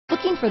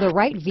Looking for the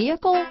right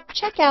vehicle?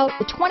 Check out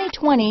the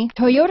 2020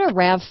 Toyota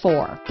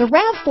RAV4. The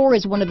RAV4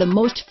 is one of the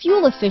most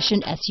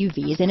fuel-efficient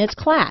SUVs in its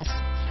class.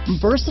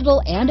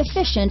 Versatile and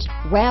efficient,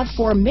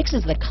 RAV4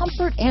 mixes the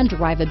comfort and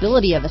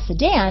drivability of a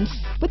sedan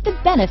with the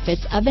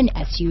benefits of an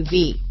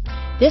SUV.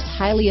 This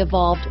highly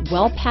evolved,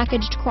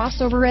 well-packaged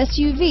crossover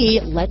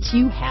SUV lets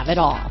you have it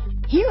all.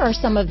 Here are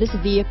some of this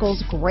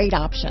vehicle's great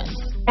options: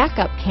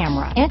 backup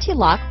camera,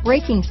 anti-lock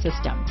braking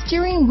system,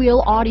 steering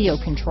wheel audio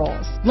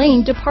controls,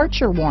 lane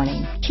departure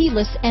warning,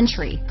 keyless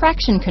entry,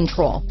 traction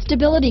control,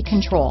 stability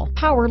control,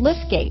 power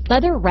liftgate,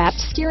 leather-wrapped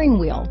steering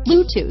wheel,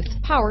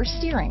 Bluetooth, power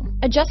steering,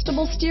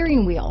 adjustable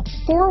steering wheel,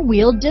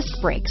 four-wheel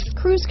disc brakes,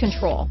 cruise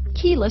control,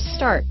 keyless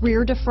start,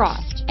 rear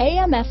defrost,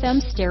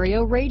 AM/FM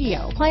stereo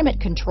radio,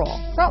 climate control,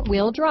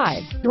 front-wheel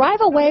drive.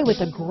 Drive away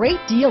with a great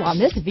deal on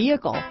this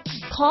vehicle.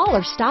 Call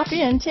or stop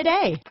in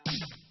today.